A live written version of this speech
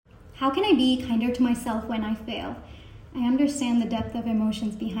How can I be kinder to myself when I fail? I understand the depth of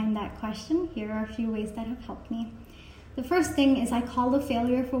emotions behind that question. Here are a few ways that have helped me. The first thing is I call the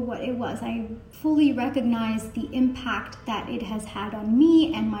failure for what it was. I fully recognize the impact that it has had on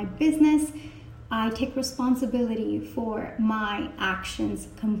me and my business. I take responsibility for my actions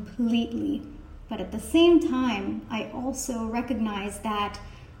completely. But at the same time, I also recognize that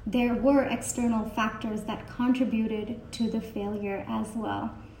there were external factors that contributed to the failure as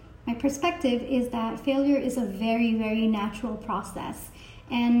well. My perspective is that failure is a very, very natural process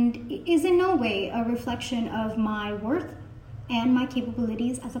and is in no way a reflection of my worth and my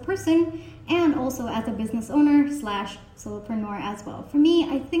capabilities as a person and also as a business owner / solopreneur as well. For me,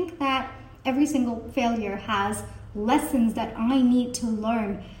 I think that every single failure has lessons that I need to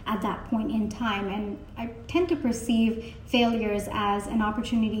learn at that point in time, and I tend to perceive failures as an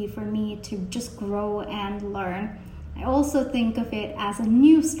opportunity for me to just grow and learn. I also think of it as a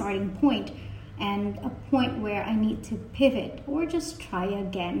new starting point and a point where I need to pivot or just try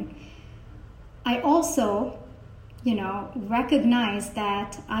again. I also, recognize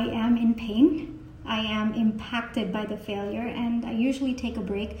that I am in pain. I am impacted by the failure, and I usually take a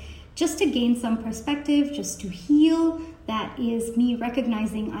break just to gain some perspective, just to heal. That is me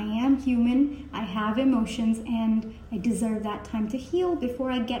recognizing I am human, I have emotions, and I deserve that time to heal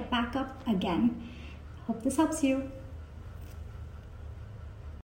before I get back up again. Hope this helps you.